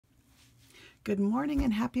Good morning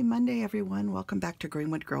and happy Monday, everyone. Welcome back to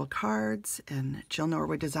Greenwood Girl Cards and Jill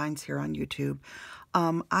Norwood Designs here on YouTube.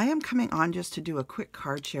 I am coming on just to do a quick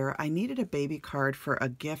card share. I needed a baby card for a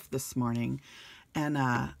gift this morning, and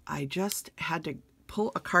I just had to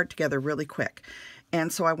pull a card together really quick.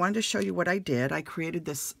 And so I wanted to show you what I did. I created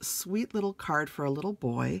this sweet little card for a little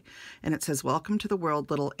boy, and it says, "Welcome to the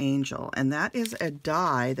world, little angel." And that is a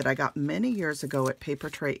die that I got many years ago at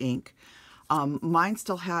Paper Tray Ink. Mine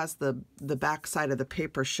still has the back side of the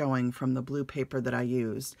paper showing from the blue paper that I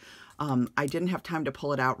used. I didn't have time to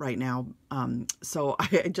pull it out right now, so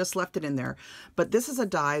I just left it in there. But this is a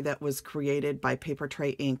die that was created by Paper Tray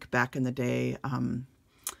Ink back in the day.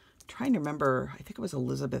 Trying to remember, I think it was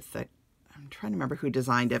Elizabeth that, I'm trying to remember who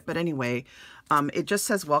designed it, but anyway, it just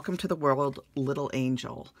says, "Welcome to the world, little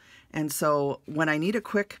angel." And so when I need a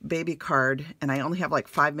quick baby card and I only have like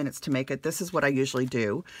 5 minutes to make it, this is what I usually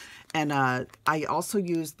do. And I also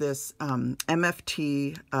use this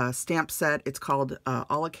MFT stamp set. It's called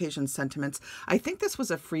All Occasion Sentiments. I think this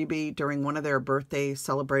was a freebie during one of their birthday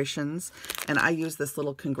celebrations, and I use this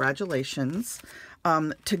little congratulations.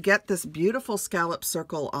 To get this beautiful scallop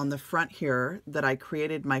circle on the front here that I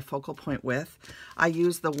created my focal point with, I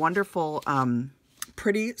use the wonderful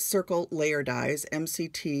Pretty Circle Layer Dies,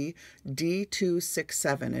 MCT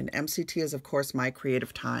D267, and MCT is, of course, my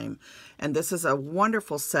creative time. And this is a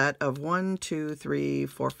wonderful set of 1, 2, 3,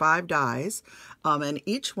 4, 5 dies, and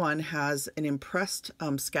each one has an impressed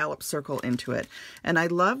scallop circle into it. And I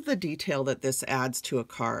love the detail that this adds to a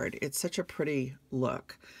card. It's such a pretty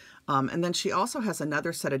look. And then she also has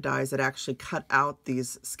another set of dies that actually cut out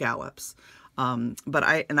these scallops. But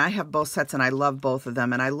I have both sets and I love both of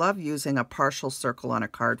them, and I love using a partial circle on a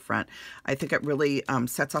card front. I think it really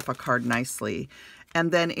sets off a card nicely.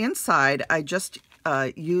 And then inside I just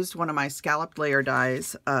used one of my scalloped layer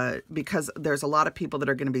dies because there's a lot of people that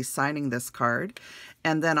are going to be signing this card.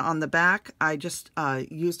 And then on the back, I just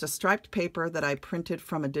used a striped paper that I printed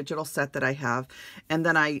from a digital set that I have. And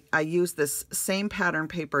then I used this same pattern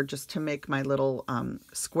paper just to make my little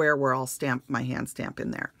square where I'll stamp my hand stamp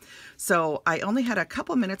in there. So I only had a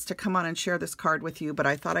couple minutes to come on and share this card with you, but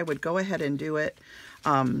I thought I would go ahead and do it.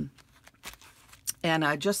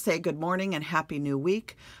 And just say good morning and happy new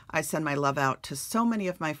week. I send my love out to so many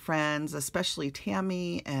of my friends, especially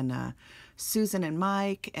Tammy and Susan and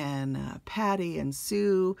Mike and Patty and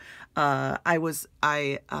Sue. Elise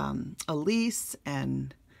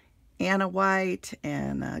and Anna White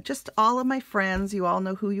and just all of my friends. You all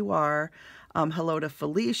know who you are. Hello to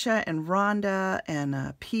Felicia and Rhonda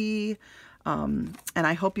and P. And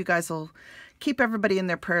I hope you guys will keep everybody in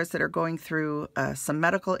their prayers that are going through some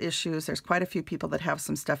medical issues. There's quite a few people that have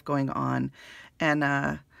some stuff going on.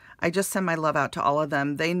 And I just send my love out to all of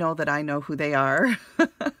them. They know that I know who they are.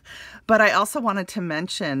 But I also wanted to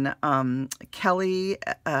mention Kelly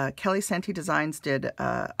Santee Designs did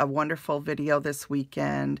a wonderful video this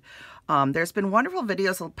weekend. There's been wonderful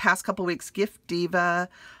videos the past couple weeks. Gift Diva,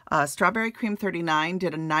 Strawberry Cream 39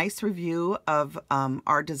 did a nice review of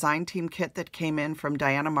our design team kit that came in from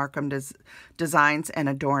Diana Markham Designs and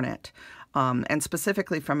Adorn It. And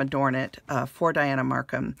specifically from Adorn It for Diana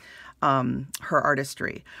Markham, her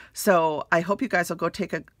artistry. So I hope you guys will go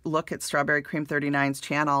take a look at Strawberry Cream 39's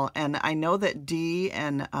channel. And I know that Dee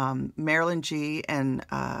and Marilyn G and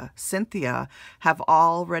Cynthia have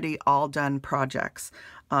already all done projects.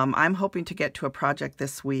 I'm hoping to get to a project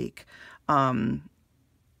this week.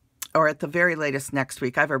 Or at the very latest next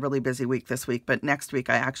week. I have a really busy week this week, but next week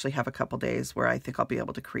I actually have a couple days where I think I'll be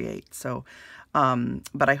able to create. So,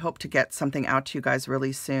 but I hope to get something out to you guys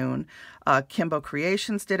really soon. Kimbo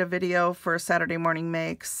Creations did a video for Saturday Morning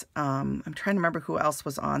Makes. I'm trying to remember who else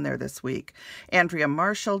was on there this week. Andrea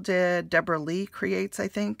Marshall did. Deborah Lee Creates, I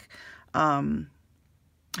think.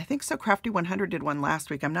 I think so. Crafty 100 did one last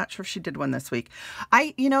week. I'm not sure if she did one this week.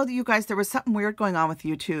 You know, you guys, there was something weird going on with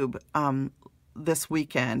YouTube this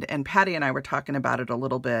weekend, and Patty and I were talking about it a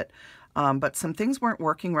little bit, but some things weren't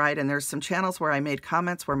working right, and there's some channels where I made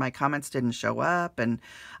comments where my comments didn't show up, and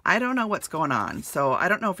I don't know what's going on. So I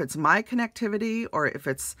don't know if it's my connectivity or if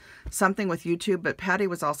it's something with YouTube, but Patty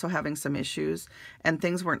was also having some issues and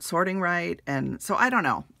things weren't sorting right, and so I don't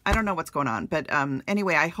know what's going on. But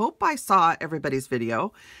anyway, I hope I saw everybody's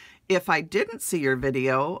video. If I didn't see your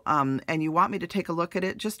video and you want me to take a look at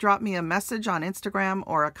it, just drop me a message on Instagram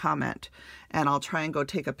or a comment, and I'll try and go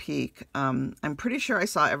take a peek. I'm pretty sure I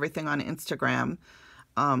saw everything on Instagram,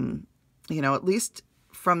 you know, at least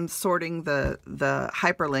from sorting the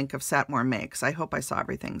hyperlink of satmornmakes. I hope I saw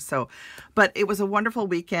everything. So, but it was a wonderful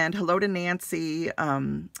weekend. Hello to Nancy.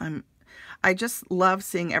 I just love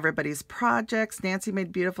seeing everybody's projects. Nancy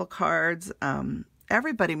made beautiful cards.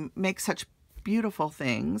 Everybody makes such beautiful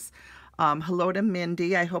things. Hello to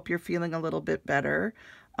Mindy. I hope you're feeling a little bit better.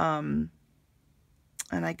 And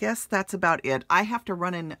I guess that's about it. I have to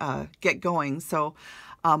run and get going, so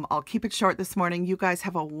I'll keep it short this morning. You guys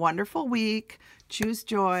have a wonderful week. Choose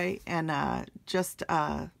joy and just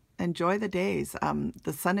enjoy the days.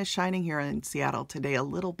 The sun is shining here in Seattle today a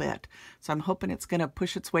little bit, so I'm hoping it's going to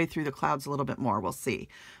push its way through the clouds a little bit more. We'll see.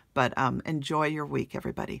 But enjoy your week,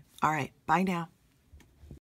 everybody. All right. Bye now.